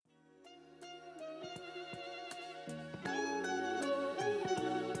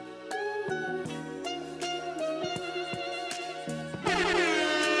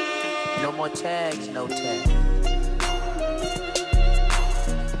more tags, no tags.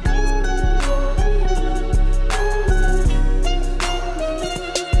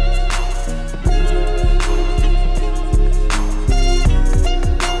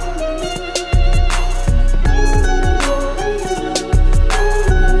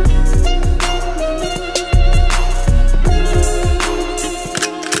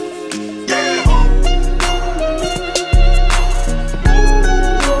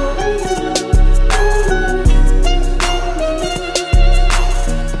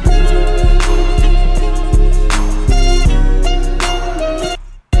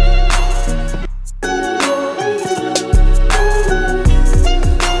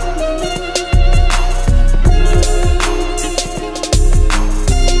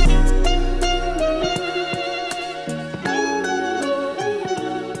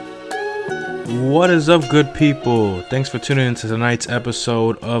 What is up, good people? Thanks for tuning into tonight's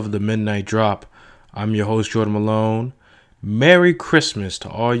episode of The Midnight Drop. I'm your host, Jordan Malone. Merry Christmas to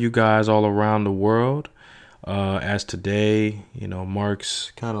all you guys all around the world. As today,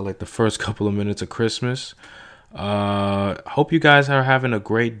 marks kind of like the first couple of minutes of Christmas. Hope you guys are having a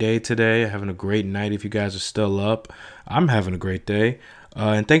great day today, having a great night if you guys are still up. I'm having a great day.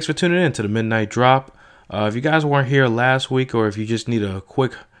 And thanks for tuning in to The Midnight Drop. If you guys weren't here last week, or if you just need a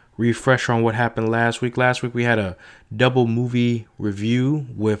quick refresher on what happened last week. Last week we had a double movie review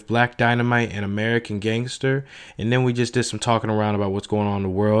with Black Dynamite and American Gangster, and then we just did some talking around about what's going on in the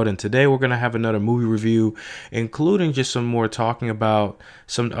world. And today we're going to have another movie review, including just some more talking about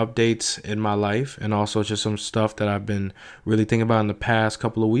some updates in my life, and also just some stuff that I've been really thinking about in the past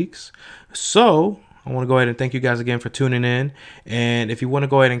couple of weeks. So I want to go ahead and thank you guys again for tuning in. And if you want to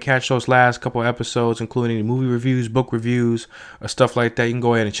go ahead and catch those last couple episodes, including movie reviews, book reviews, or stuff like that, you can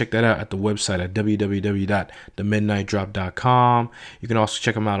go ahead and check that out at the website at www.themidnightdrop.com. You can also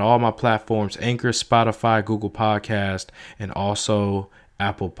check them out on all my platforms: Anchor, Spotify, Google Podcast, and also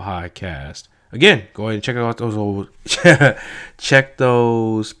Apple Podcast. Again, go ahead and check out those check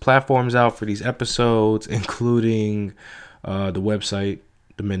those platforms out for these episodes, including the website,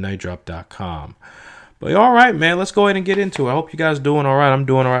 themidnightdrop.com. But all right, man, let's go ahead and get into it. I hope you guys doing all right. I'm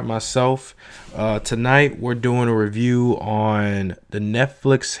doing all right myself. Tonight, we're doing a review on the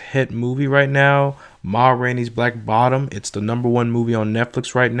Netflix hit movie right now, Ma Rainey's Black Bottom. It's the #1 movie on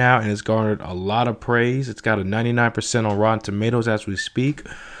Netflix right now, and it's garnered a lot of praise. It's got a 99% on Rotten Tomatoes as we speak.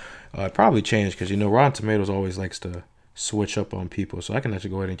 It probably changed because, Rotten Tomatoes always likes to switch up on people. So I can actually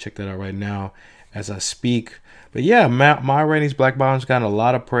go ahead and check that out right now as I speak. But yeah, Ma Rainey's Black Bottom's gotten a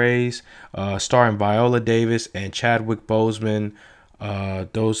lot of praise, starring Viola Davis and Chadwick Boseman.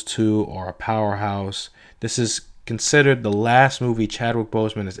 Those two are a powerhouse. This is considered the last movie Chadwick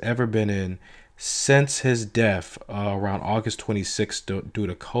Boseman has ever been in since his death around August 26th due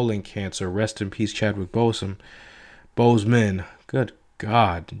to colon cancer. Rest in peace, Chadwick Boseman. Good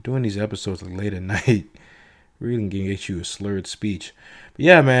God, doing these episodes late at night really can get you a slurred speech. But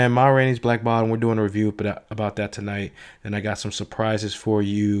yeah, man, Ma Rainey's Black Bottom. We're doing a review about that tonight, and I got some surprises for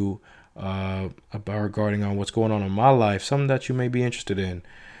you regarding on what's going on in my life, something that you may be interested in.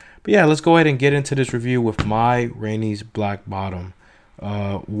 But yeah, let's go ahead and get into this review with Ma Rainey's Black Bottom.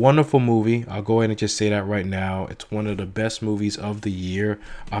 Wonderful movie. I'll go ahead and just say that right now. It's one of the best movies of the year.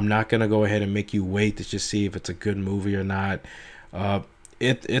 I'm not gonna go ahead and make you wait to just see if it's a good movie or not.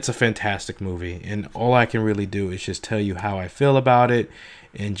 It's a fantastic movie, and all I can really do is just tell you how I feel about it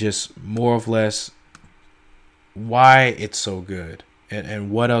and just more or less why it's so good and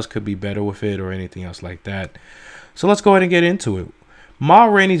what else could be better with it or anything else like that. So let's go ahead and get into it. Ma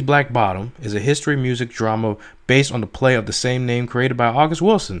Rainey's Black Bottom is a history music drama based on the play of the same name created by August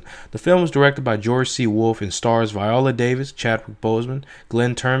Wilson. The film was directed by George C. Wolfe and stars Viola Davis, Chadwick Boseman,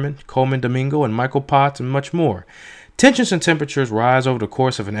 Glenn Turman, Coleman Domingo, and Michael Potts, and much more. Tensions and temperatures rise over the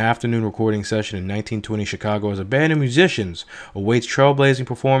course of an afternoon recording session in 1920 Chicago as a band of musicians awaits trailblazing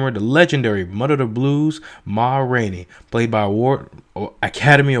performer, the legendary Mother of the Blues, Ma Rainey, played by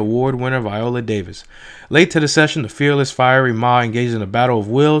Academy Award winner Viola Davis. Late to the session, the fearless, fiery Ma engages in a battle of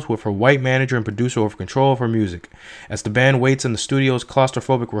wills with her white manager and producer over control of her music. As the band waits in the studio's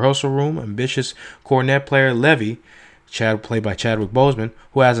claustrophobic rehearsal room, ambitious cornet player Levy, played by Chadwick Boseman,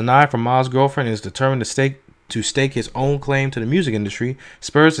 who has an eye for Ma's girlfriend and is determined to stake his own claim to the music industry,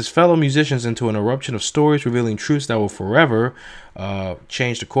 spurs his fellow musicians into an eruption of stories revealing truths that will forever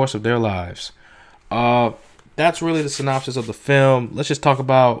change the course of their lives. That's really the synopsis of the film. Let's just talk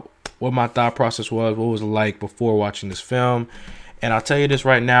about what my thought process was, what was it like before watching this film. And I'll tell you this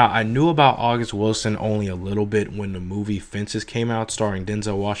right now, I knew about August Wilson only a little bit when the movie Fences came out, starring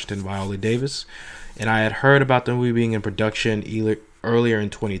Denzel Washington and Viola Davis. And I had heard about the movie being in production earlier in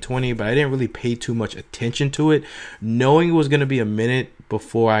 2020, but I didn't really pay too much attention to it, knowing it was going to be a minute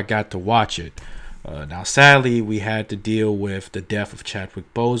before I got to watch it. Now, sadly, we had to deal with the death of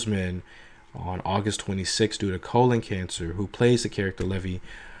Chadwick Boseman on August 26th due to colon cancer, who plays the character Levy.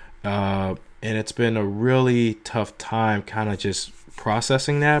 And it's been a really tough time kind of just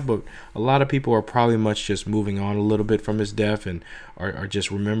processing that, but a lot of people are probably much just moving on a little bit from his death and are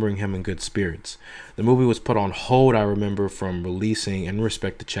just remembering him in good spirits. The movie was put on hold, I remember, from releasing in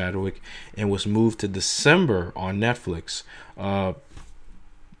respect to Chadwick, and was moved to December on Netflix.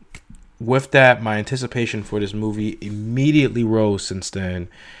 With that, my anticipation for this movie immediately rose since then.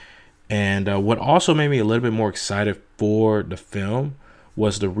 And what also made me a little bit more excited for the film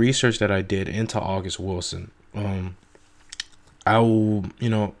was the research that I did into August Wilson. I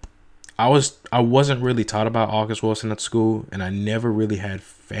wasn't really taught about August Wilson at school, and I never really had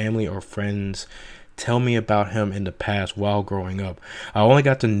family or friends tell me about him in the past while growing up. I only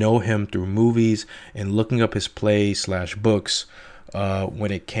got to know him through movies and looking up his plays / books.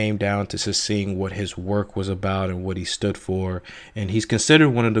 When it came down to just seeing what his work was about and what he stood for. And he's considered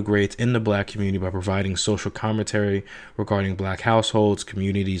one of the greats in the black community by providing social commentary regarding black households,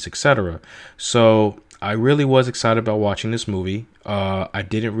 communities, etc. So I really was excited about watching this movie. I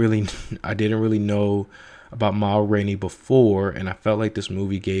didn't really know about Ma Rainey before, and I felt like this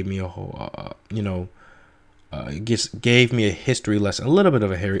movie gave me a whole, gave me a history lesson, a little bit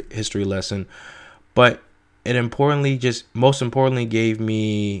of a history lesson, but it most importantly gave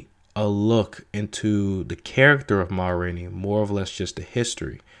me a look into the character of Ma Rainey, more or less just the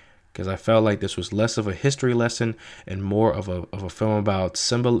history, because I felt like this was less of a history lesson and more of a film about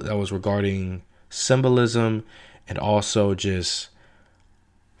that was regarding symbolism, and also just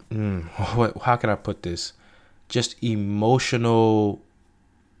how can I put this? Just emotional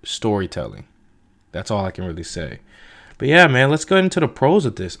storytelling. That's all I can really say. But yeah, man, let's go into the pros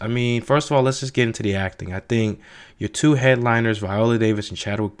of this. I mean, first of all, let's just get into the acting. I think your two headliners, Viola Davis and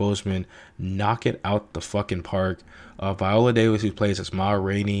Chadwick Boseman, knock it out the fucking park. Viola Davis, who plays as Ma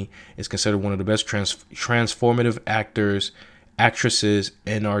Rainey, is considered one of the best transformative actresses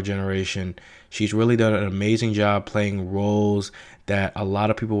in our generation. She's really done an amazing job playing roles that a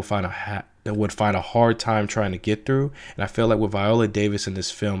lot of people would find a hard time trying to get through. And I feel like with Viola Davis in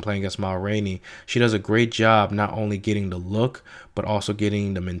this film playing as Ma Rainey, she does a great job not only getting the look, but also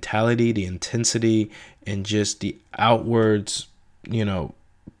getting the mentality, the intensity, and just the outwards,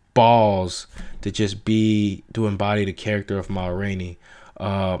 balls to embody the character of Ma Rainey.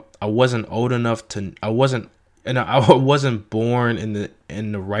 I wasn't born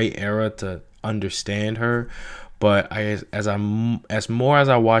in the right era to understand her. But as I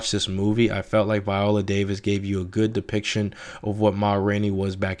watched this movie, I felt like Viola Davis gave you a good depiction of what Ma Rainey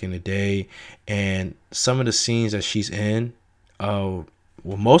was back in the day, and some of the scenes that she's in,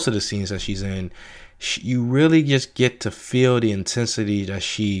 most of the scenes that she's in, you really just get to feel the intensity that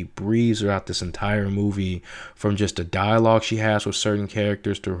she breathes throughout this entire movie, from just the dialogue she has with certain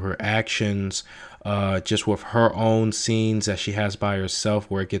characters to her actions. Just with her own scenes that she has by herself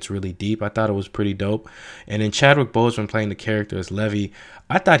where it gets really deep. I thought it was pretty dope. And then Chadwick Boseman playing the character as Levy,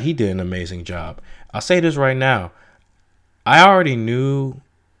 I thought he did an amazing job. I'll say this right now. I already knew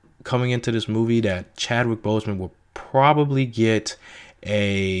coming into this movie that Chadwick Boseman would probably get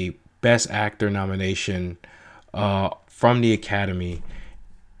a Best Actor nomination from the Academy.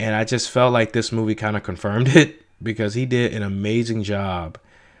 And I just felt like this movie kind of confirmed it, because he did an amazing job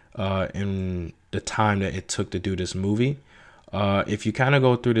in the time that it took to do this movie. If you kind of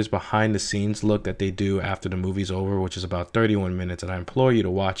go through this behind the scenes look that they do after the movie's over, which is about 31 minutes, and I implore you to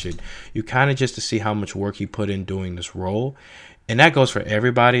watch it, you kind of just to see how much work he put in doing this role. And that goes for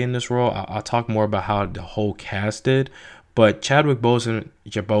everybody in this role. I'll talk more about how the whole cast did, but Chadwick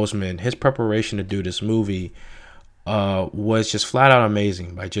Boseman, his preparation to do this movie was just flat out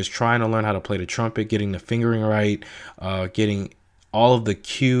amazing, by just trying to learn how to play the trumpet, getting the fingering right, getting all of the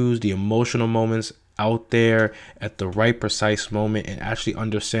cues, the emotional moments out there at the right precise moment, and actually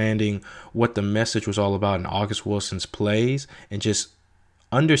understanding what the message was all about in August Wilson's plays, and just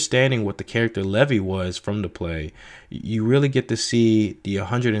understanding what the character Levy was from the play. You really get to see the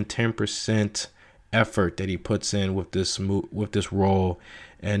 110% effort that he puts in with this role.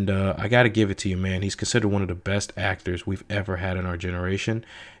 And I got to give it to you, man. He's considered one of the best actors we've ever had in our generation,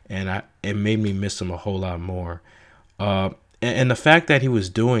 and it made me miss him a whole lot more. And the fact that he was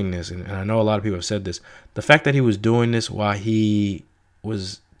doing this, and I know a lot of people have said this, the fact that he was doing this while he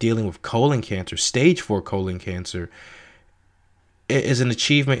was dealing with colon cancer, stage 4 colon cancer, is an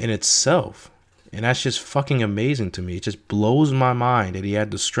achievement in itself. And that's just fucking amazing to me. It just blows my mind that he had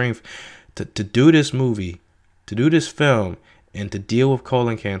the strength to do this movie, to do this film, and to deal with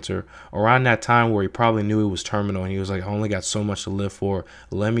colon cancer around that time where he probably knew it was terminal, and he was like, I only got so much to live for.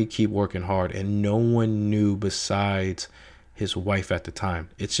 Let me keep working hard. And no one knew besides his wife at the time.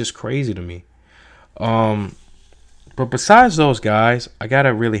 It's just crazy to me. But besides those guys, I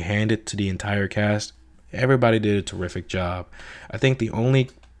gotta really hand it to the entire cast. Everybody did a terrific job. I think the only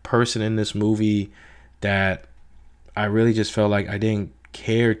person in this movie that I really just felt like I didn't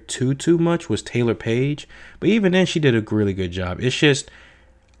care too much was Taylor Page. But even then, she did a really good job. It's just,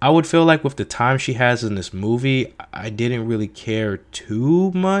 I would feel like with the time she has in this movie, I didn't really care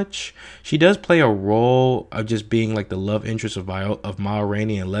too much. She does play a role of just being like the love interest of Ma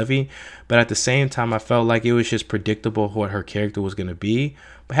Rainey and Levy, but at the same time, I felt like it was just predictable what her character was going to be.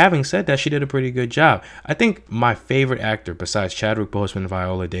 But having said that, she did a pretty good job. I think my favorite actor besides Chadwick Boseman and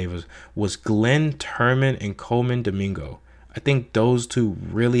Viola Davis was Glenn Turman and Coleman Domingo. I think those two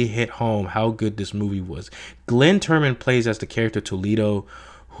really hit home how good this movie was. Glenn Turman plays as the character Toledo,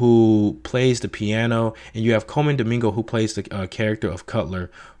 who plays the piano, and you have Coleman Domingo, who plays the character of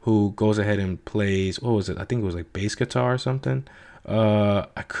Cutler, who goes ahead and plays, what was it? I think it was like bass guitar or something.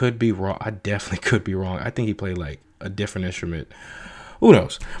 I could be wrong. I definitely could be wrong. I think he played like a different instrument. Who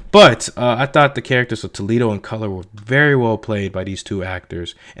knows? But I thought the characters of Toledo and Cutler were very well played by these two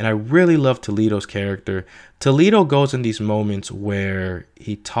actors. And I really love Toledo's character. Toledo goes in these moments where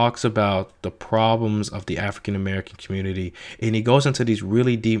he talks about the problems of the African American community. And he goes into these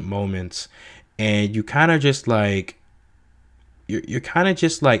really deep moments. And you kind of just like, you're kind of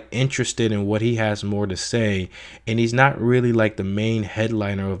just like interested in what he has more to say. And he's not really like the main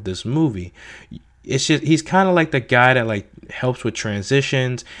headliner of this movie. It's just, he's kind of like the guy that like helps with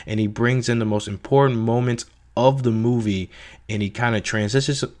transitions, and he brings in the most important moments of the movie, and he kind of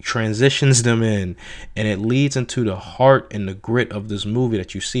transitions them in, and it leads into the heart and the grit of this movie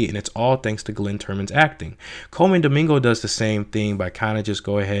that you see, and it's all thanks to Glenn Turman's acting. Coleman Domingo does the same thing by kind of just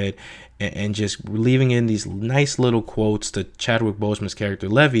go ahead and just leaving in these nice little quotes to Chadwick Boseman's character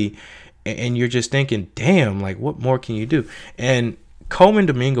Levy, and you're just thinking, damn, like what more can you do? And Coleman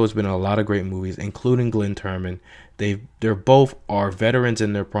Domingo has been in a lot of great movies, including Glenn Turman. They're both are veterans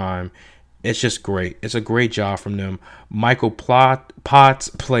in their prime. It's just great. It's a great job from them. Michael Potts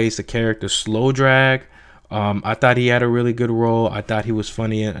plays the character Slow Drag. I thought he had a really good role. I thought he was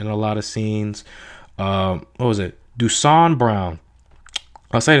funny in a lot of scenes. What was it? Dusan Brown.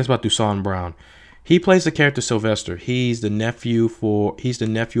 I'll say this about Dusan Brown. He plays the character Sylvester. He's the nephew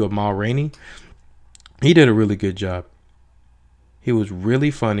of Ma Rainey. He did a really good job. He was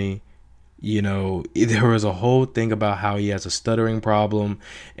really funny. You know, there was a whole thing about how he has a stuttering problem.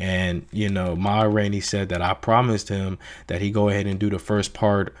 And, you know, Ma Rainey said that I promised him that he go ahead and do the first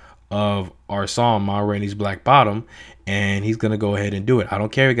part of our song, Ma Rainey's Black Bottom. And he's going to go ahead and do it. I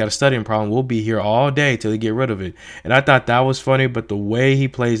don't care. He got a stuttering problem. We'll be here all day till he get rid of it. And I thought that was funny. But the way he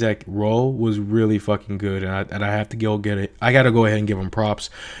plays that role was really fucking good. And I have to go get it. I got to go ahead and give him props.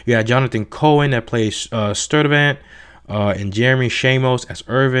 You got Jonathan Cohen that plays Sturtevant. And Jeremy Shamos as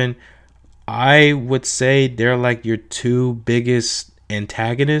Irvin. I would say they're like your two biggest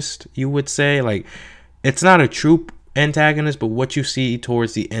antagonists, you would say. Like, it's not a true antagonist, but what you see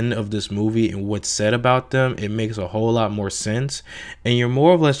towards the end of this movie and what's said about them, it makes a whole lot more sense. And you're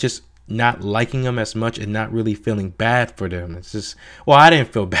more or less just not liking them as much and not really feeling bad for them. It's just, well, I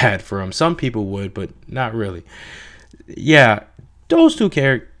didn't feel bad for them. Some people would, but not really. Yeah, those two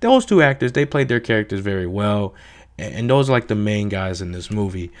actors, they played their characters very well. And those are like the main guys in this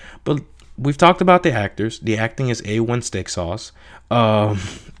movie. But we've talked about the actors. The acting is A1 steak sauce.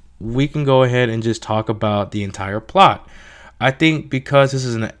 We can go ahead and just talk about the entire plot. I think because this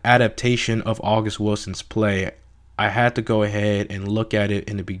is an adaptation of August Wilson's play, I had to go ahead and look at it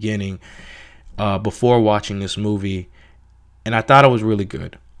in the beginning before watching this movie. And I thought it was really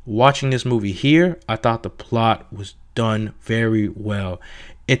good. Watching this movie here, I thought the plot was done very well.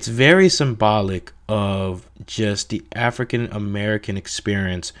 It's very symbolic of just the African American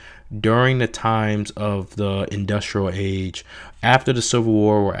experience during the times of the industrial age, after the Civil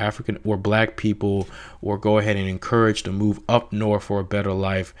War, where black people were go ahead and encouraged to move up north for a better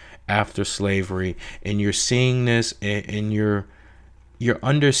life after slavery. And you're seeing this, and you're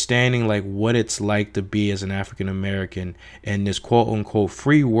understanding like what it's like to be as an African American in this quote unquote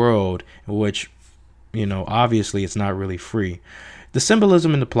free world, in which, you know, obviously it's not really free. The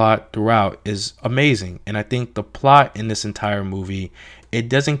symbolism in the plot throughout is amazing. And I think the plot in this entire movie, it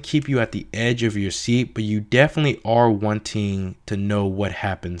doesn't keep you at the edge of your seat, but you definitely are wanting to know what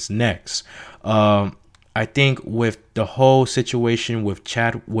happens next. I think with the whole situation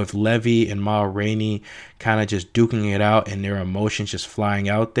with Levy and Ma Rainey kind of just duking it out and their emotions just flying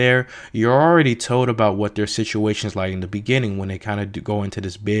out there, you're already told about what their situation's like in the beginning when they kind of go into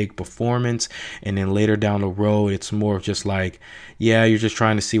this big performance, and then later down the road, it's more of just like, yeah, you're just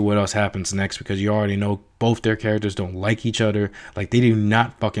trying to see what else happens next because you already know both their characters don't like each other. Like, they do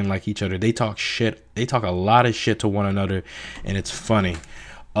not fucking like each other. They talk shit. They talk a lot of shit to one another, and it's funny.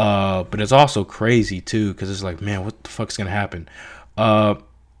 But it's also crazy too because it's like, man, what the fuck's gonna happen?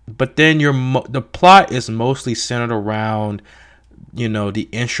 But then the plot is mostly centered around, the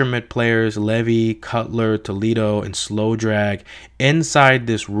instrument players, Levy, Cutler, Toledo, and Slow Drag inside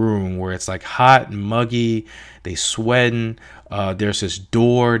this room where it's like hot and muggy. They sweating. There's this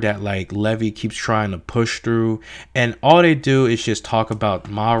door that like Levy keeps trying to push through, and all they do is just talk about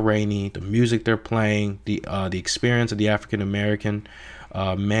Ma Rainey, the music they're playing, the experience of the African American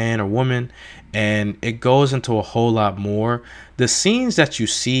man or woman, and it goes into a whole lot more. The scenes that you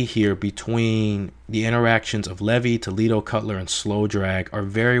see here between the interactions of Levy, Toledo, Cutler, and Slow Drag are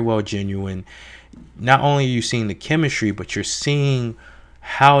very well genuine. Not only are you seeing the chemistry, but you're seeing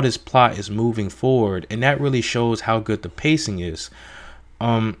how this plot is moving forward, and that really shows how good the pacing is.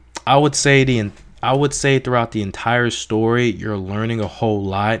 I would say throughout the entire story, you're learning a whole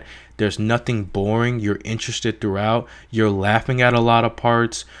lot. There's nothing boring. You're interested throughout. You're laughing at a lot of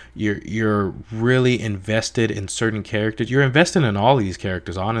parts. You're really invested in certain characters. You're invested in all of these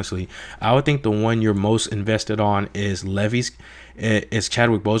characters, honestly. I would think the one you're most invested on is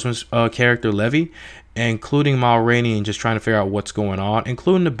Chadwick Boseman's character, Levy, including Ma Rainey, and just trying to figure out what's going on,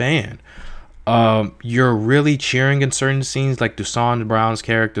 including the band. You're really cheering in certain scenes, like Dusan Brown's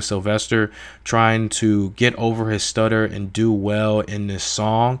character Sylvester trying to get over his stutter and do well in this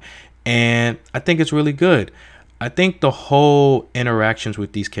song, and I think it's really good. I think the whole interactions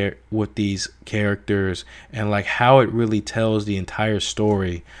with these characters and like how it really tells the entire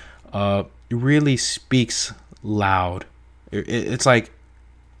story really speaks loud. It's like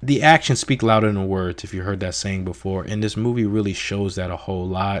the actions speak louder than the words, if you heard that saying before, and this movie really shows that a whole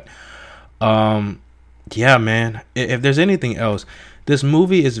lot. Yeah, man, if there's anything else, this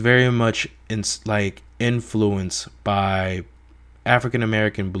movie is very much influenced by African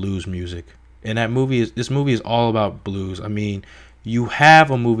American blues music, and this movie is all about blues. I mean, you have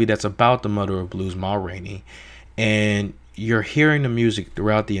a movie that's about the mother of blues, Ma Rainey, and you're hearing the music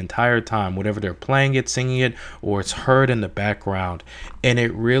throughout the entire time, whatever they're playing it, singing it, or it's heard in the background, and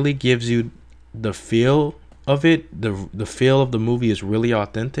it really gives you the feel of it. The feel of the movie is really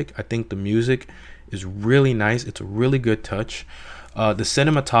authentic. I think the music is really nice. It's a really good touch. The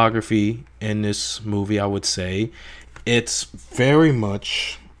cinematography in this movie, I would say, it's very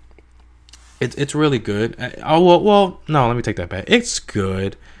much it's really good. No, let me take that back. It's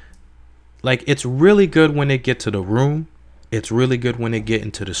good. Like, it's really good when they get to the room. It's really good when they get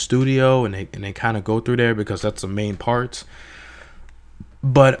into the studio and they kind of go through there, because that's the main parts.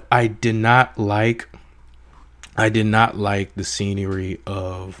 But I did not like the scenery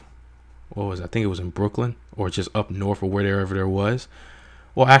of, what was it? I think it was in Brooklyn or just up north or wherever there was.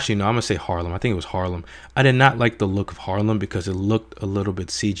 Well, actually, no, I'm going to say Harlem. I think it was Harlem. I did not like the look of Harlem because it looked a little bit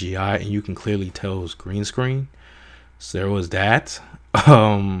CGI, and you can clearly tell it was green screen. So there was that.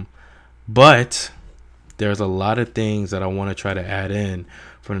 But there's a lot of things that I want to try to add in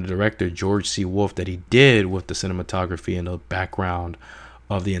from the director, George C. Wolfe, that he did with the cinematography and the background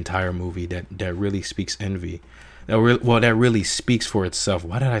of the entire movie that really speaks envy. That really speaks for itself.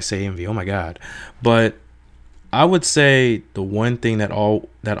 Why did I say envy? Oh my God. But I would say the one thing that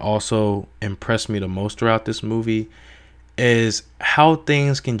also impressed me the most throughout this movie is how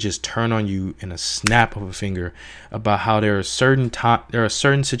things can just turn on you in a snap of a finger, about how there are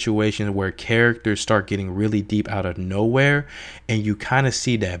certain situations where characters start getting really deep out of nowhere, and you kind of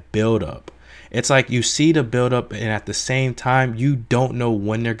see that build up. It's like you see the build up, and at the same time you don't know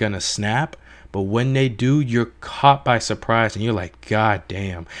when they're gonna snap. But when they do, you're caught by surprise, and you're like, God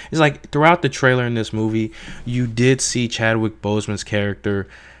damn. It's like throughout the trailer in this movie, you did see Chadwick Boseman's character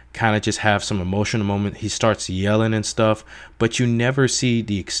kind of just have some emotional moment. He starts yelling and stuff, but you never see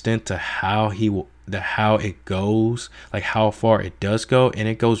the extent to how it goes, like how far it does go, and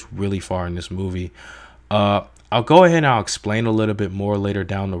it goes really far in this movie. I'll go ahead and I'll explain a little bit more later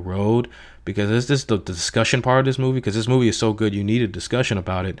down the road, because this is the discussion part of this movie, because this movie is so good you need a discussion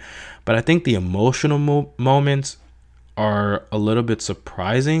about it. But I think the emotional moments are a little bit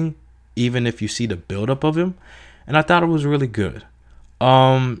surprising, even if you see the buildup of him, and I thought it was really good.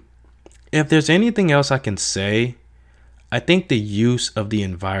 If there's anything else I can say, I think the use of the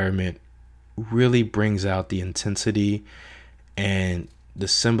environment really brings out the intensity and the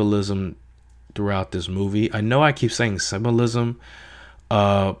symbolism throughout this movie. I know I keep saying symbolism,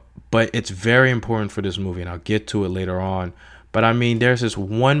 but it's very important for this movie, and I'll get to it later on. But I mean, there's this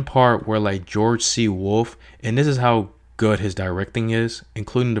one part where like George C. Wolfe, and this is how good his directing is,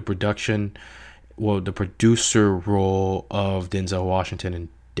 including the production, well, the producer role of Denzel Washington and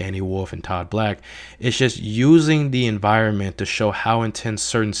Danny Wolf and Todd Black. It's just using the environment to show how intense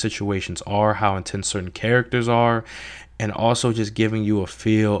certain situations are, how intense certain characters are, and also just giving you a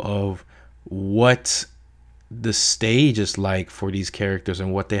feel of what the stage is like for these characters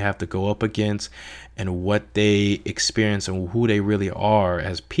and what they have to go up against and what they experience and who they really are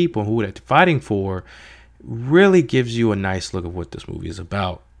as people, who they're fighting for. Really gives you a nice look of what this movie is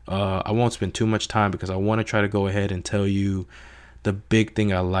about. I won't spend too much time because I want to try to go ahead and tell you the big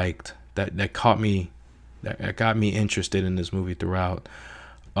thing I liked that got me interested in this movie throughout.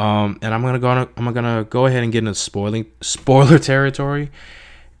 And I'm gonna go ahead and get into spoiler territory.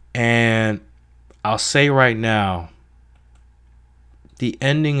 And I'll say right now, the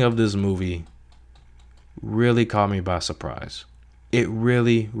ending of this movie really caught me by surprise. It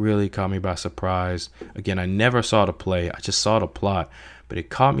really, really caught me by surprise. Again, I never saw the play. I just saw the plot, but it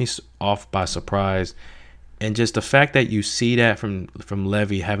caught me off by surprise. And just the fact that you see that from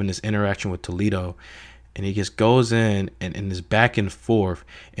Levy having this interaction with Toledo, and he just goes in and is back and forth,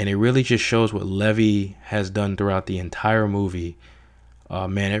 and it really just shows what Levy has done throughout the entire movie.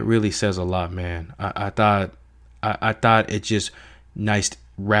 Man, it really says a lot, man. I thought it just nice,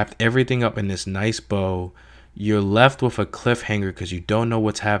 wrapped everything up in this nice bow. You're left with a cliffhanger because you don't know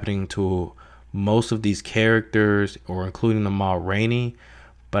what's happening to most of these characters, or including the Ma Rainey.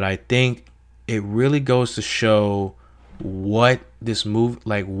 But I think it really goes to show what this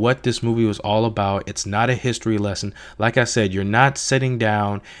movie was all about. It's not a history lesson. Like I said, you're not sitting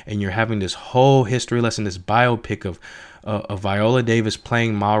down and you're having this whole history lesson, this biopic of Viola Davis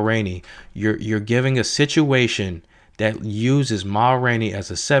playing Ma Rainey. You're giving a situation that uses Ma Rainey as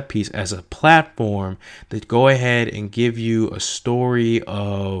a set piece, as a platform to go ahead and give you a story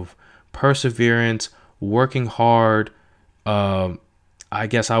of perseverance, working hard. I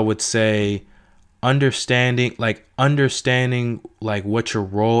guess I would say understanding like what your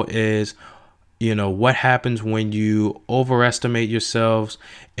role is, what happens when you overestimate yourselves,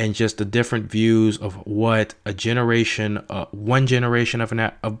 and just the different views of what one generation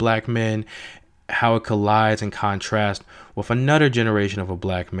of black men, how it collides and contrasts with another generation of a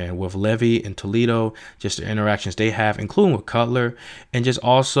black man, with Levy and Toledo, just the interactions they have, including with Cutler, and just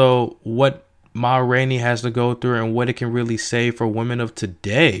also what Ma Rainey has to go through and what it can really say for women of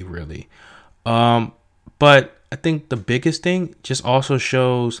today, really. But I think the biggest thing just also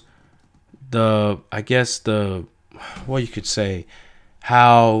shows you could say,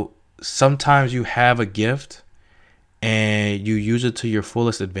 how sometimes you have a gift and you use it to your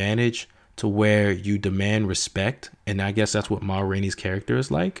fullest advantage, to where you demand respect. And I guess that's what Ma Rainey's character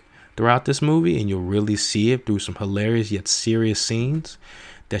is like throughout this movie. And you'll really see it through some hilarious yet serious scenes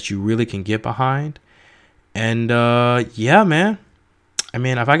that you really can get behind. And yeah, man. I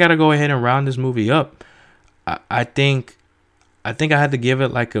mean, if I gotta go ahead and round this movie up, I think I had to give it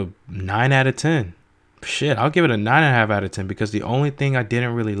like a 9 out of 10. Shit, I'll give it a 9.5 out of 10, because the only thing I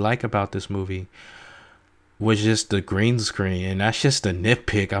didn't really like about this movie was just the green screen, and that's just a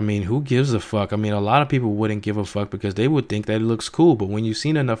nitpick. I mean, who gives a fuck? I mean, a lot of people wouldn't give a fuck because they would think that it looks cool, but when you've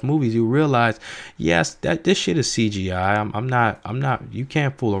seen enough movies, you realize, yes, that this shit is CGI. I'm not. You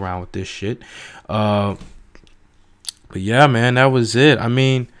can't fool around with this shit. But yeah, man, that was it. I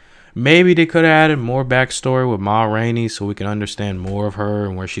mean, maybe they could have added more backstory with Ma Rainey so we can understand more of her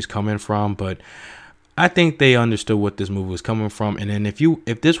and where she's coming from. But I think they understood what this movie was coming from. And then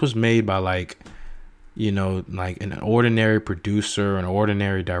if this was made by like an ordinary producer, an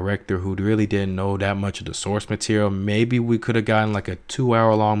ordinary director who really didn't know that much of the source material, maybe we could have gotten like a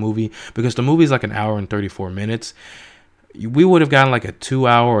 2-hour long movie, because the movie's like an hour and 34 minutes. We would have gotten like a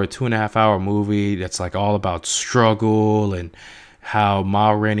 2-hour or 2.5 hour movie that's like all about struggle and how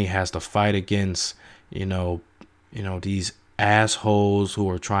Ma Rainey has to fight against, these assholes who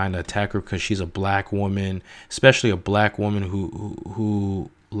are trying to attack her because she's a black woman, especially a black woman who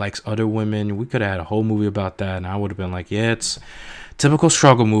likes other women. We could have had a whole movie about that, and I would have been like, yeah, it's typical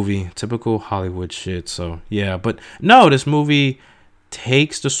struggle movie, typical Hollywood shit. So yeah, but no, this movie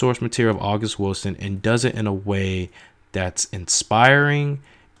takes the source material of August Wilson and does it in a way that's inspiring,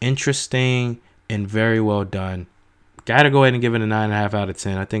 interesting, and very well done. Gotta go ahead and give it a 9.5 out of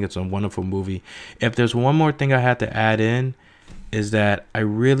 10. I think it's a wonderful movie. If there's one more thing I had to add in, is that I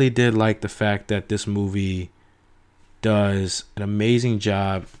really did like the fact that this movie does an amazing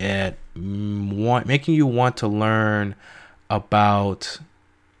job at making you want to learn about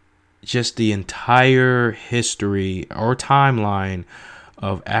just the entire history or timeline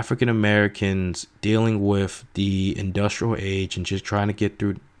of African Americans dealing with the industrial age and just trying to get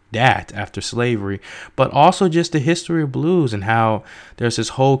through that after slavery, but also just the history of blues and how there's this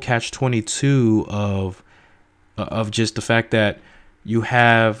whole catch-22 of just the fact that you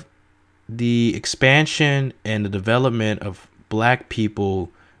have the expansion and the development of black people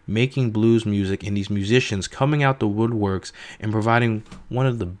making blues music and these musicians coming out the woodworks and providing one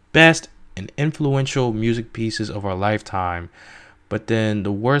of the best and influential music pieces of our lifetime. But then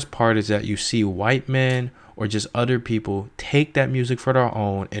the worst part is that you see white men or just other people take that music for their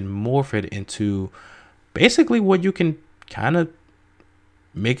own and morph it into basically what you can kind of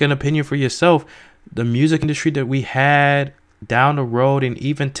make an opinion for yourself. The music industry that we had down the road and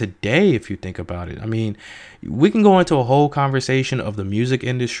even today, if you think about it. I mean, we can go into a whole conversation of the music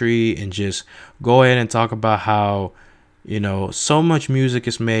industry and just go ahead and talk about how, you know, so much music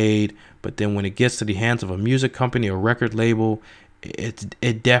is made, but then when it gets to the hands of a music company or record label,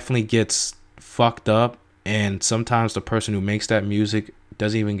 it definitely gets fucked up. And sometimes the person who makes that music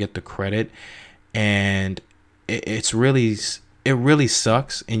doesn't even get the credit. And it really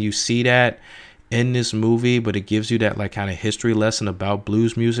sucks. And you see that in this movie, but it gives you that like kind of history lesson about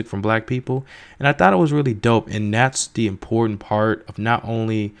blues music from black people. And I thought it was really dope. And that's the important part of not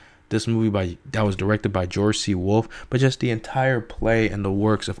only this movie that was directed by George C. Wolfe, but just the entire play and the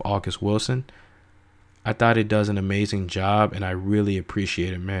works of August Wilson. I thought it does an amazing job, and I really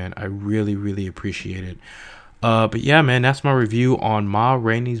appreciate it, man. I really, really appreciate it. But yeah, man, that's my review on Ma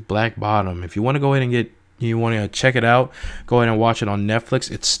Rainey's Black Bottom. If you want to go ahead and you want to check it out, go ahead and watch it on Netflix.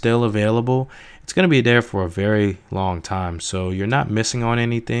 It's still available. It's going to be there for a very long time, so you're not missing on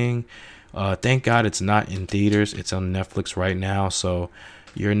anything. Thank God it's not in theaters. It's on Netflix right now, so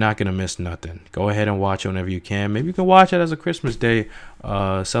you're not going to miss nothing. Go ahead and watch it whenever you can. Maybe you can watch it as a Christmas Day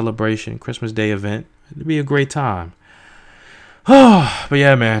celebration, Christmas Day event. It'd be a great time. But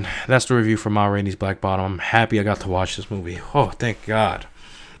yeah, man, that's the review for Ma Rainey's Black Bottom. I'm happy I got to watch this movie. Oh, thank God.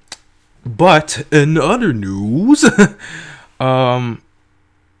 But in other news,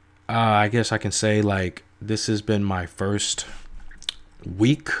 I guess I can say like this has been my first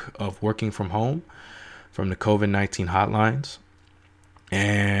week of working from home from the COVID-19 hotlines.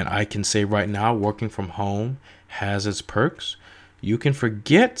 And I can say right now, working from home has its perks. You can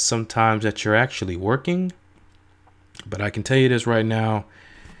forget sometimes that you're actually working. But I can tell you this right now,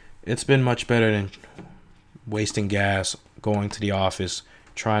 it's been much better than wasting gas, going to the office,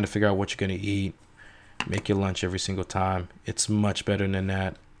 trying to figure out what you're going to eat, make your lunch every single time. It's much better than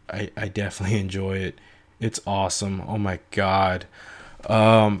that. I definitely enjoy it. It's awesome. Oh my God.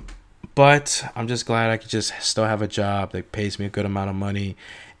 But I'm just glad I could just still have a job that pays me a good amount of money,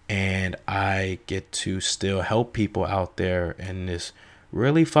 and I get to still help people out there in this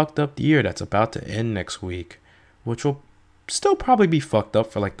really fucked up year that's about to end next week, which will still probably be fucked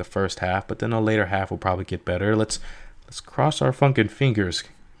up for like the first half, but then the later half will probably get better. Let's cross our fucking fingers.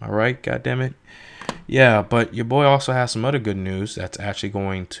 All right, God damn it. Yeah, but your boy also has some other good news that's actually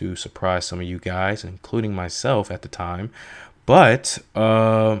going to surprise some of you guys, including myself at the time. But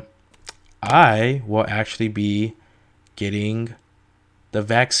I will actually be getting the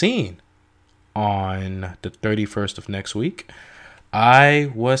vaccine on the 31st of next week.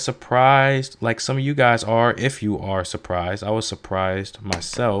 I was surprised, like some of you guys are, if you are surprised. I was surprised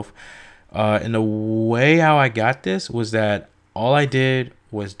myself. And the way how I got this was that all I did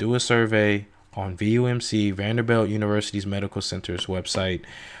was do a survey on VUMC, Vanderbilt University's Medical Center's website,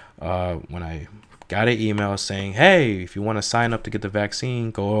 when I got an email saying, hey, if you want to sign up to get the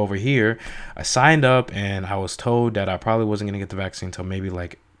vaccine, go over here. I signed up and I was told that I probably wasn't going to get the vaccine until maybe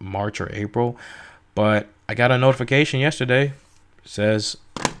like March or April. But I got a notification yesterday. It says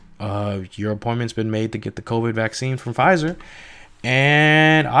your appointment's been made to get the COVID vaccine from Pfizer.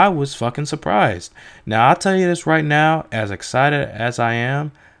 And I was fucking surprised. Now, I'll tell you this right now, as excited as I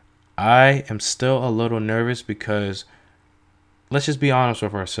am still a little nervous because let's just be honest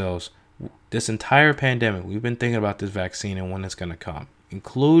with ourselves. This entire pandemic, we've been thinking about this vaccine and when it's going to come,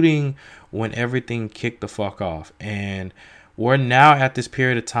 including when everything kicked the fuck off. And we're now at this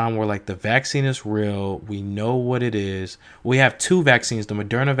period of time where like the vaccine is real. We know what it is. We have two vaccines, the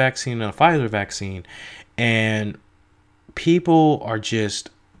Moderna vaccine and the Pfizer vaccine. And people are just,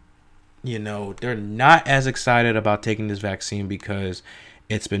 they're not as excited about taking this vaccine because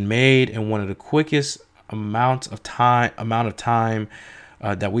it's been made in one of the quickest amount of time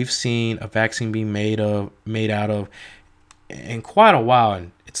that we've seen a vaccine being made out of in quite a while.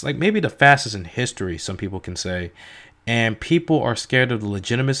 And it's like maybe the fastest in history, some people can say. And people are scared of the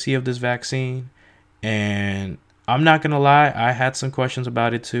legitimacy of this vaccine. And I'm not gonna lie, I had some questions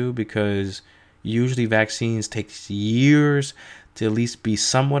about it too, because usually vaccines takes years to at least be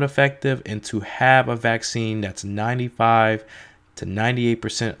somewhat effective, and to have a vaccine that's 95 to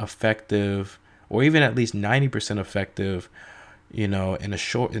 98% effective, or even at least 90% effective, in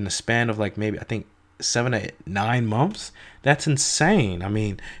the span of like maybe I think 7 to 9 months. That's insane. I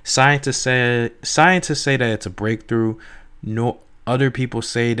mean, scientists say that it's a breakthrough. No, other people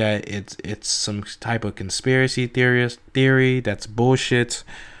say that it's some type of conspiracy theory that's bullshit.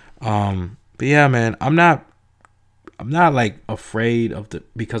 But yeah, man, I'm not like afraid of the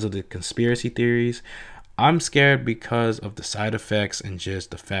because of the conspiracy theories. I'm scared because of the side effects and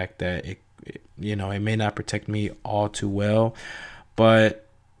just the fact that it may not protect me all too well. But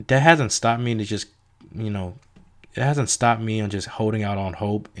that hasn't stopped me to just, you know, it hasn't stopped me on just holding out on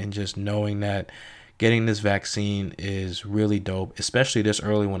hope and just knowing that getting this vaccine is really dope, especially this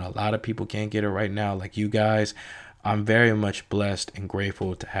early when a lot of people can't get it right now, like you guys. I'm very much blessed and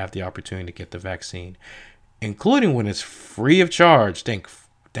grateful to have the opportunity to get the vaccine, including when it's free of charge.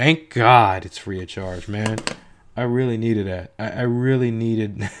 Thank God it's free of charge, man. I really needed that. I really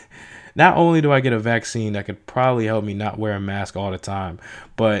needed. Not only do I get a vaccine that could probably help me not wear a mask all the time,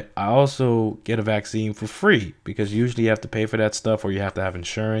 but I also get a vaccine for free, because usually you have to pay for that stuff or you have to have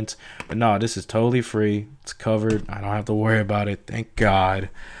insurance. But no, this is totally free. It's covered. I don't have to worry about it. Thank God.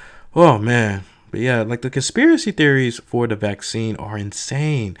 Oh man. But yeah, like the conspiracy theories for the vaccine are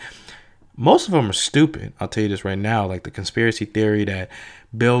insane. Most of them are stupid. I'll tell you this right now. Like the conspiracy theory that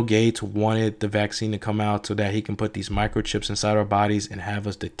Bill Gates wanted the vaccine to come out so that he can put these microchips inside our bodies and have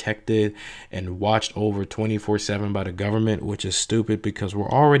us detected and watched over 24/7 by the government, which is stupid because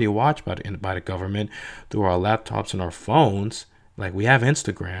we're already watched by the government through our laptops and our phones. Like we have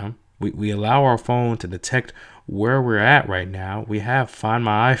Instagram. We allow our phone to detect where we're at right now. We have Find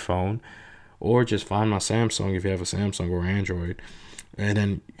My iPhone, or just Find My Samsung if you have a Samsung or Android. And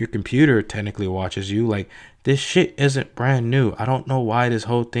then your computer technically watches you. Like, this shit isn't brand new. I don't know why this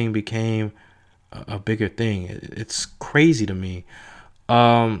whole thing became a bigger thing. It's crazy to me.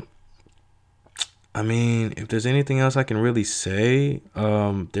 Um, I mean, if there's anything else I can really say,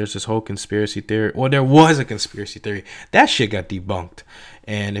 there's this whole conspiracy theory. Well, there was a conspiracy theory. That shit got debunked.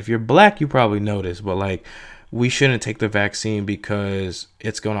 And if you're black, you probably know this, but like, we shouldn't take the vaccine because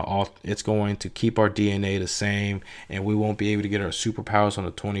it's going to keep our DNA the same, and we won't be able to get our superpowers on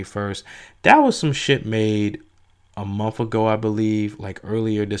the 21st. That was some shit made a month ago, I believe, like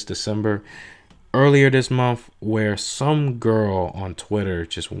earlier this month, where some girl on Twitter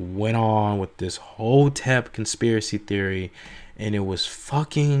just went on with this Hotep conspiracy theory, and it was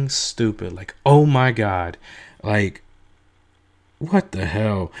fucking stupid. Like, oh my God. Like, what the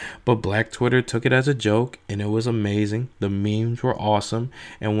hell? But Black Twitter took it as a joke, and it was amazing. The memes were awesome.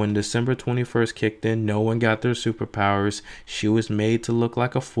 And when December 21st kicked in, no one got their superpowers. She was made to look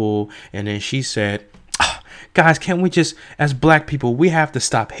like a fool. And then she said, guys, can't we just, as black people, we have to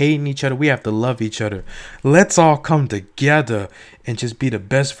stop hating each other. We have to love each other. Let's all come together and just be the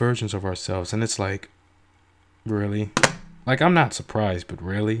best versions of ourselves. And it's like, really? Like, I'm not surprised, but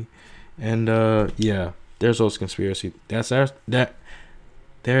really? And yeah, there's those conspiracy. There's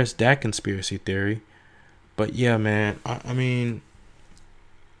that conspiracy theory. But yeah, man, I mean,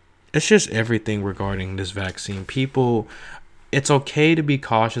 it's just everything regarding this vaccine. People, it's okay to be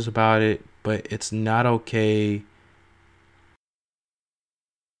cautious about it, but it's not okay.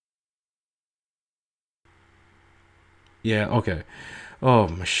 Yeah, okay. Oh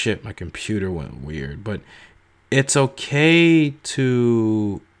my shit, my computer went weird. But it's okay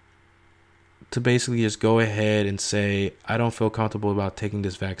to basically just go ahead and say, I don't feel comfortable about taking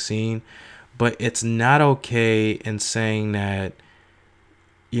this vaccine. But it's not okay in saying that,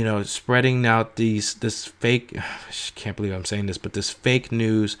 spreading out this fake, I can't believe I'm saying this, but this fake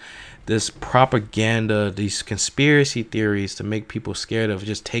news, this propaganda, these conspiracy theories to make people scared of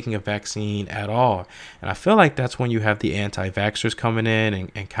just taking a vaccine at all. And I feel like that's when you have the anti-vaxxers coming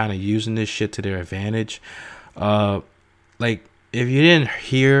in and kind of using this shit to their advantage. Like, if you didn't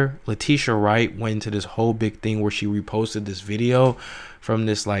hear, Letitia Wright went into this whole big thing where she reposted this video from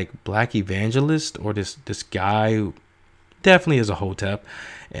this like black evangelist, or this guy who definitely is a hotep,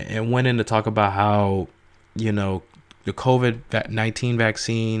 and went in to talk about how, the COVID-19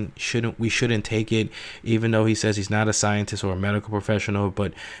 vaccine we shouldn't take it, even though he says he's not a scientist or a medical professional,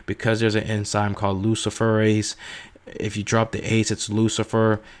 but because there's an enzyme called luciferase, if you drop the ace, it's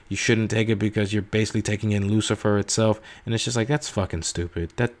Lucifer. You shouldn't take it because you're basically taking in Lucifer itself. And it's just like, that's fucking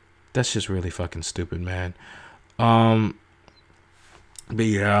stupid. That's just really fucking stupid, man. But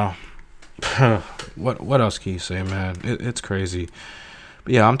yeah, what else can you say, man? It's crazy.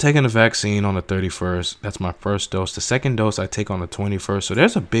 But yeah, I'm taking the vaccine on the 31st. That's my first dose. The second dose I take on the 21st. So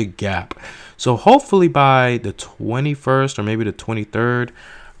there's a big gap. So hopefully by the 21st or maybe the 23rd,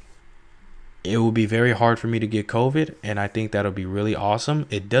 it will be very hard for me to get COVID, and I think that'll be really awesome.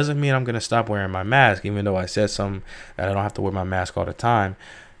 It doesn't mean I'm going to stop wearing my mask, even though I said something that I don't have to wear my mask all the time.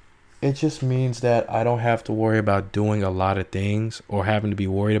 It just means that I don't have to worry about doing a lot of things or having to be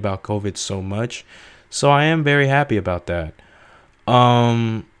worried about COVID so much. So I am very happy about that.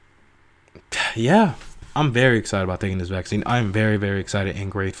 Um, yeah, I'm very excited about taking this vaccine. I'm very, very excited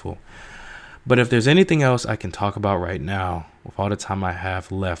and grateful. But if there's anything else I can talk about right now, with all the time I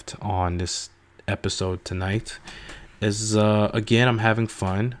have left on this episode tonight, is again, I'm having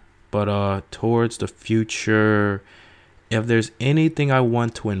fun. But towards the future, if there's anything I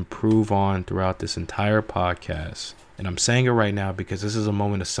want to improve on throughout this entire podcast, and I'm saying it right now because this is a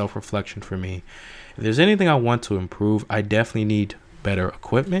moment of self-reflection for me. If there's anything I want to improve, I definitely need better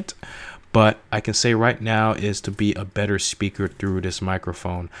equipment. But I can say right now is to be a better speaker through this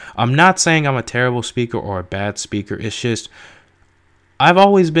microphone. I'm not saying I'm a terrible speaker or a bad speaker. It's just I've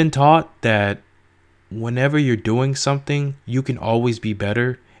always been taught that whenever you're doing something, you can always be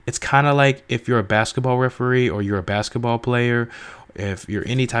better. It's kind of like if you're a basketball referee or you're a basketball player, if you're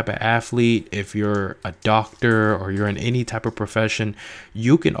any type of athlete, if you're a doctor or you're in any type of profession,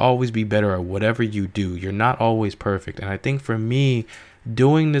 you can always be better at whatever you do. You're not always perfect. And I think for me,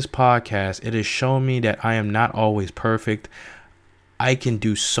 doing this podcast, it has shown me that I am not always perfect. I can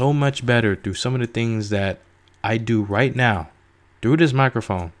do so much better through some of the things that I do right now, through this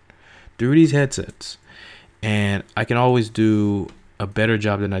microphone, through these headsets. And I can always do a better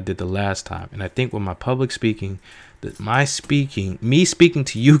job than I did the last time. And I think with my public speaking, that me speaking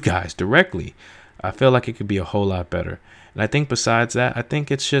to you guys directly, I feel like it could be a whole lot better. And I think besides that, I think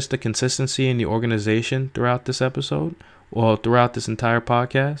it's just the consistency and the organization throughout this episode. Well, throughout this entire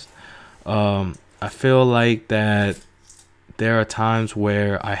podcast. I feel like that there are times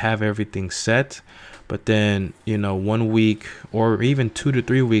where I have everything set, but then, 1 week or even 2 to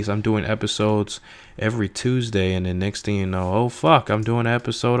 3 weeks, I'm doing episodes every Tuesday. And then next thing you know, oh, fuck, I'm doing an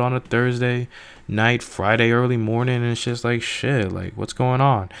episode on a Thursday night, Friday early morning. And it's just like, shit, like what's going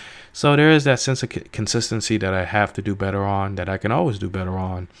on? So there is that sense of consistency that I have to do better on, that I can always do better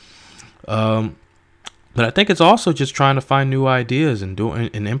on. But I think it's also just trying to find new ideas and doing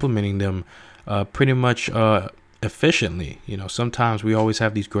and implementing them pretty much efficiently. Sometimes we always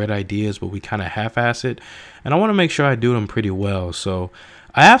have these great ideas, but we kind of half-ass it. And I want to make sure I do them pretty well. So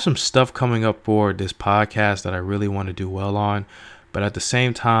I have some stuff coming up for this podcast that I really want to do well on. But at the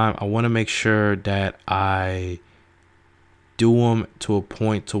same time, I want to make sure that I do them to a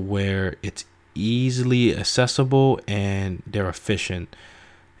point to where it's easily accessible and they're efficient.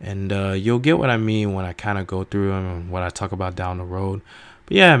 And you'll get what I mean when I kind of go through them and what I talk about down the road.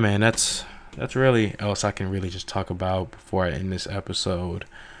 But yeah, man, that's really else I can really just talk about before I end this episode.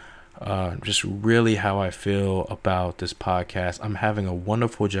 Just really how I feel about this podcast. I'm having a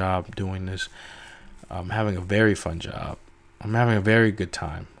wonderful job doing this. I'm having a very fun job. I'm having a very good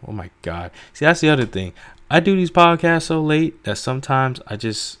time. Oh my God. See, that's the other thing. I do these podcasts so late that sometimes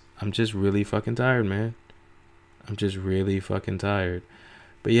I'm just really fucking tired, man. I'm just really fucking tired.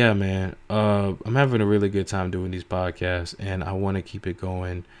 But yeah, man, I'm having a really good time doing these podcasts, and I want to keep it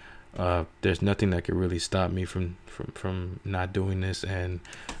going. There's nothing that could really stop me from not doing this, and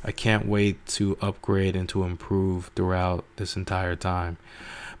I can't wait to upgrade and to improve throughout this entire time.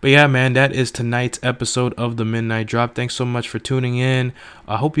 But yeah, man, that is tonight's episode of the Midnight Drop. Thanks so much for tuning in.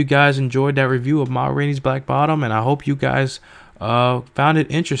 I hope you guys enjoyed that review of Ma Rainey's Black Bottom, and I hope you guys found it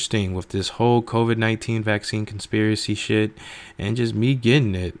interesting with this whole COVID-19 vaccine conspiracy shit and just me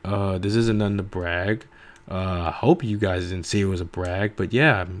getting it. This isn't nothing to brag. I hope you guys didn't see it was a brag, but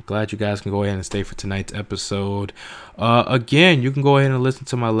yeah, I'm glad you guys can go ahead and stay for tonight's episode. Again, you can go ahead and listen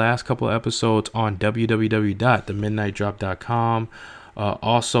to my last couple of episodes on www.themidnightdrop.com.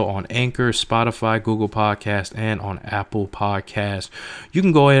 Also on Anchor, Spotify, Google Podcast, and on Apple Podcast. You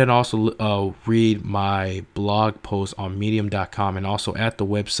can go ahead and also read my blog post on medium.com and also at the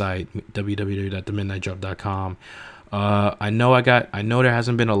website www.themidnightdrop.com. I know there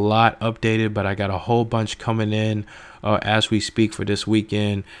hasn't been a lot updated, but I got a whole bunch coming in as we speak for this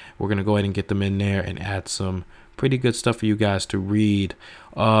weekend. We're going to go ahead and get them in there and add some pretty good stuff for you guys to read.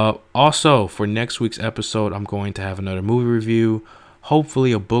 Also, for next week's episode, I'm going to have another movie review.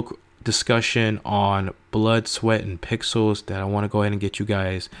 Hopefully a book discussion on Blood, Sweat, and Pixels that I want to go ahead and get you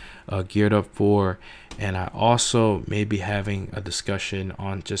guys geared up for. And I also may be having a discussion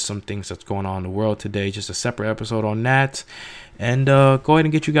on just some things that's going on in the world today, just a separate episode on that. And go ahead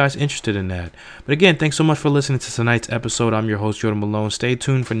and get you guys interested in that. But again, thanks so much for listening to tonight's episode. I'm your host, Jordan Malone. Stay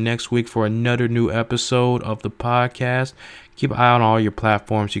tuned for next week for another new episode of the podcast. Keep an eye on all your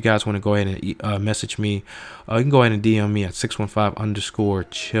platforms. You guys want to go ahead and message me. You can go ahead and DM me at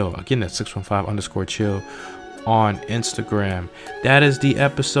 615_chill. Again, that's 615_chill on Instagram. That is the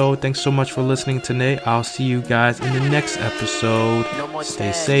episode. Thanks so much for listening today. I'll see you guys in the next episode.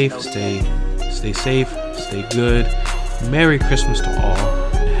 Stay safe, stay safe, stay good. Merry Christmas to all,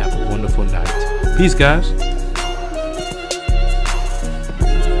 and have a wonderful night. Peace, guys.